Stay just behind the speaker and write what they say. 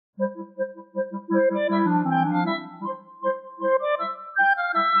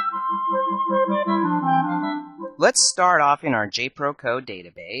Let's start off in our JPro code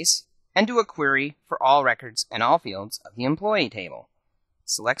database and do a query for all records and all fields of the employee table.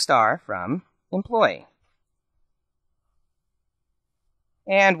 Select star from employee.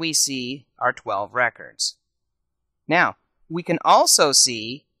 And we see our 12 records. Now, we can also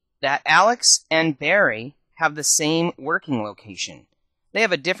see that Alex and Barry have the same working location. They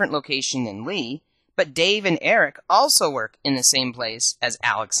have a different location than Lee, but Dave and Eric also work in the same place as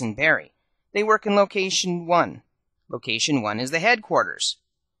Alex and Barry. They work in location 1. Location 1 is the headquarters.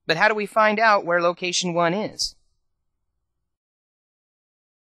 But how do we find out where location 1 is?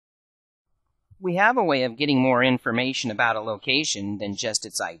 We have a way of getting more information about a location than just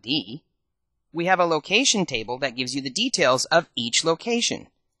its ID. We have a location table that gives you the details of each location.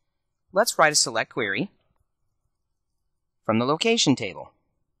 Let's write a select query from the location table.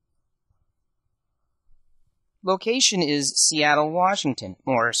 Location is Seattle, Washington,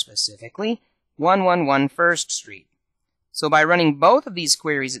 more specifically 111 First Street. So by running both of these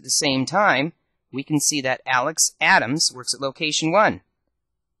queries at the same time, we can see that Alex Adams works at location 1,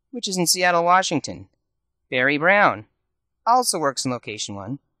 which is in Seattle, Washington. Barry Brown also works in location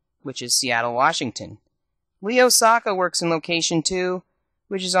 1, which is Seattle, Washington. Lee Osaka works in location 2,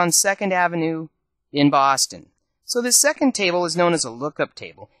 which is on 2nd Avenue in Boston. So this second table is known as a lookup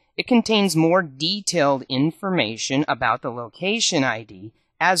table. It contains more detailed information about the location ID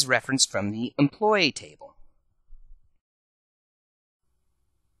as referenced from the employee table.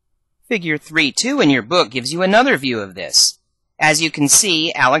 Figure 3.2 in your book gives you another view of this. As you can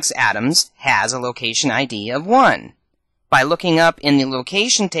see, Alex Adams has a location ID of 1. By looking up in the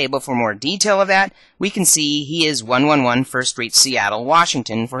location table for more detail of that, we can see he is 111 First Street, Seattle,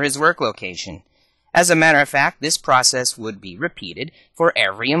 Washington for his work location. As a matter of fact, this process would be repeated for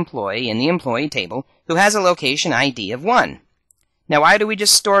every employee in the employee table who has a location ID of 1. Now, why do we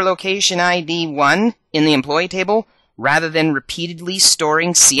just store location ID 1 in the employee table rather than repeatedly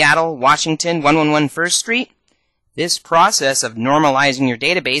storing Seattle, Washington, 111 First Street? This process of normalizing your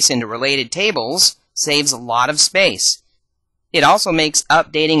database into related tables saves a lot of space. It also makes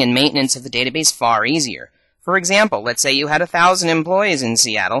updating and maintenance of the database far easier. For example, let's say you had 1,000 employees in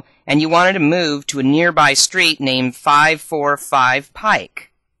Seattle and you wanted to move to a nearby street named 545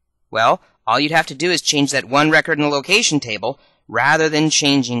 Pike. Well, all you'd have to do is change that one record in the location table rather than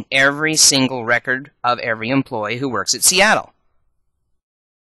changing every single record of every employee who works at Seattle.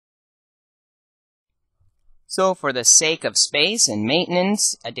 So for the sake of space and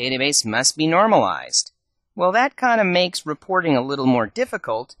maintenance, a database must be normalized. Well, that kind of makes reporting a little more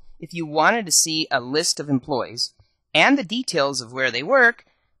difficult. If you wanted to see a list of employees and the details of where they work,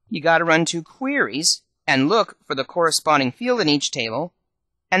 you got to run 2 queries and look for the corresponding field in each table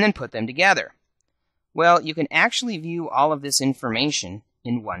and then put them together. Well, you can actually view all of this information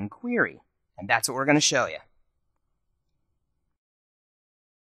in one query, and that's what we're going to show you.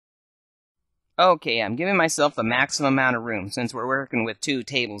 Okay, I'm giving myself the maximum amount of room since we're working with 2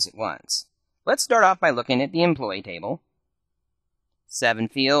 tables at once. Let's start off by looking at the employee table. 7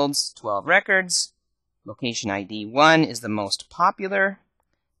 fields, 12 records. Location ID 1 is the most popular.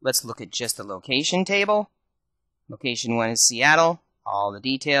 Let's look at just the location table. Location 1 is Seattle, all the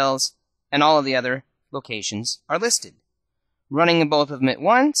details, and all of the other locations are listed. Running both of them at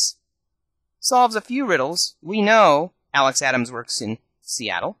once solves a few riddles. We know Alex Adams works in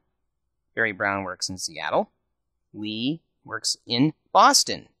Seattle. Barry Brown works in Seattle. Lee works in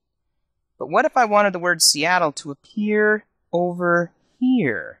Boston. But what if I wanted the word Seattle to appear over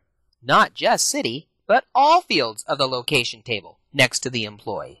here? Not just city, but all fields of the location table next to the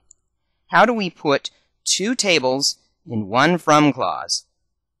employee. How do we put 2 tables in one from clause?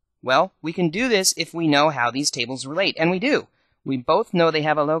 Well, we can do this if we know how these tables relate, and we do. We both know they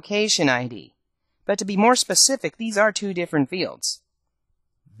have a location ID. But to be more specific, these are 2 different fields.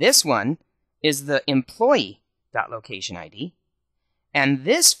 This one is the employee.location ID, and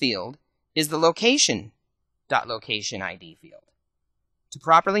this field is the location.location ID field. To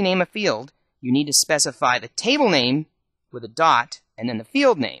properly name a field, you need to specify the table name with a dot and then the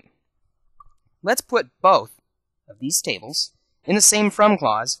field name. Let's put both of these tables in the same from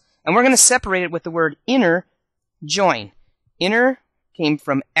clause, and we're going to separate it with the word inner join. Inner came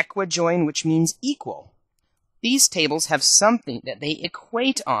from equijoin, which means equal. These tables have something that they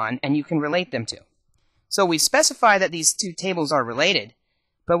equate on, and you can relate them to. So we specify that these 2 tables are related,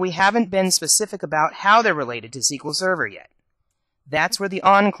 but we haven't been specific about how they're related to SQL Server yet. That's where the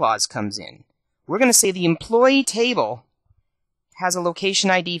on clause comes in. We're going to say the employee table has a location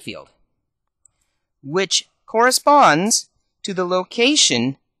ID field, which corresponds to the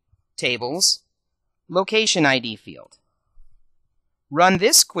location table's location ID field. Run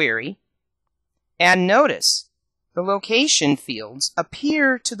this query, and notice the location fields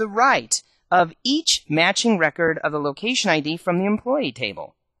appear to the right of each matching record of the location ID from the employee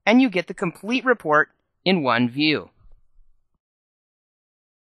table, and you get the complete report in one view.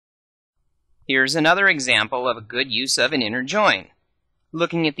 Here's another example of a good use of an inner join.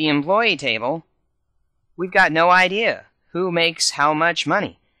 Looking at the employee table, we've got no idea who makes how much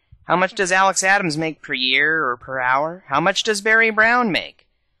money. How much does Alex Adams make per year or per hour? How much does Barry Brown make?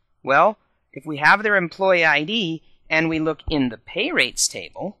 Well, if we have their employee ID and we look in the pay rates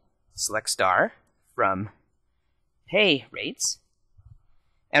table, select star from pay rates,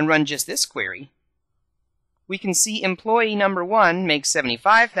 and run just this query, we can see employee number 1 makes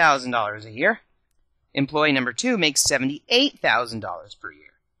 $75,000 a year. Employee number 2 makes $78,000 per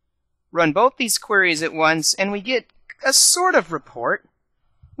year. Run both these queries at once, and we get a sort of report.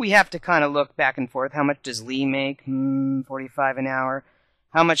 We have to kind of look back and forth. How much does Lee make? $45 an hour.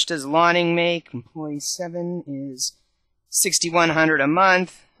 How much does Lawning make? Employee 7 is $6,100 a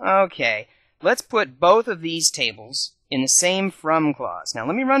month. Okay, let's put both of these tables in the same from clause. Now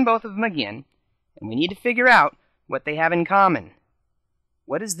let me run both of them again, and we need to figure out what they have in common.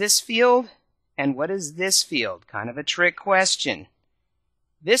 What is this field, and what is this field? Kind of a trick question.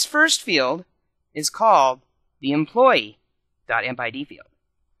 This first field is called the employee.empid field.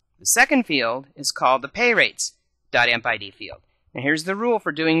 The second field is called the payrates.empid field. Now here's the rule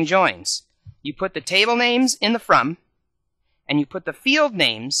for doing joins. You put the table names in the from, and you put the field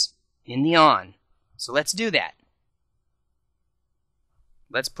names in the on. So let's do that.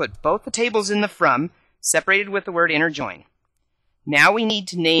 Let's put both the tables in the from, separated with the word inner join. Now we need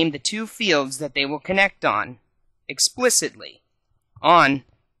to name the two fields that they will connect on explicitly. On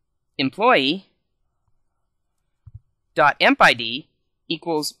employee.empid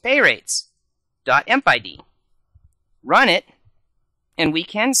equals payrates.empid. Run it, and we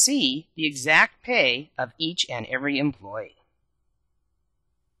can see the exact pay of each and every employee.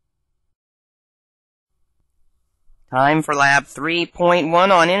 Time for Lab 3.1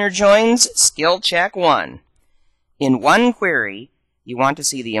 on inner joins, Skill Check 1. In one query, you want to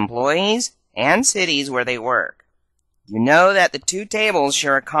see the employees and cities where they work. You know that the two tables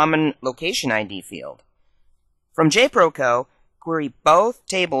share a common location ID field. From JProCo, query both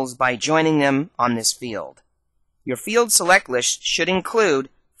tables by joining them on this field. Your field select list should include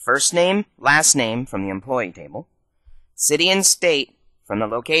first name, last name from the employee table, city and state from the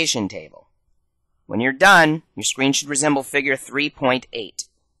location table. When you're done, your screen should resemble figure 3.8.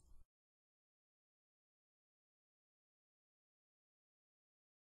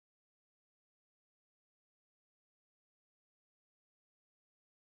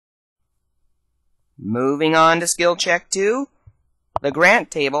 Moving on to Skill Check 2, the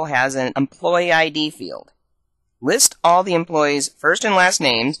grant table has an employee ID field. List all the employees' first and last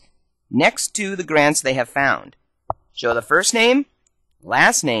names next to the grants they have found. Show the first name,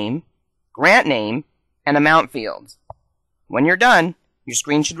 last name, grant name, and amount fields. When you're done, your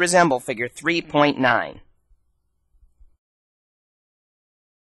screen should resemble figure 3.9.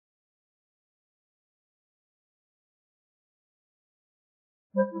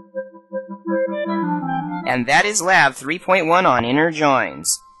 And that is Lab 3.1 on inner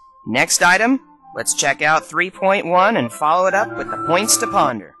joins. Next item, let's check out 3.1 and follow it up with the points to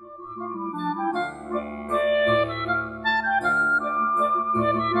ponder.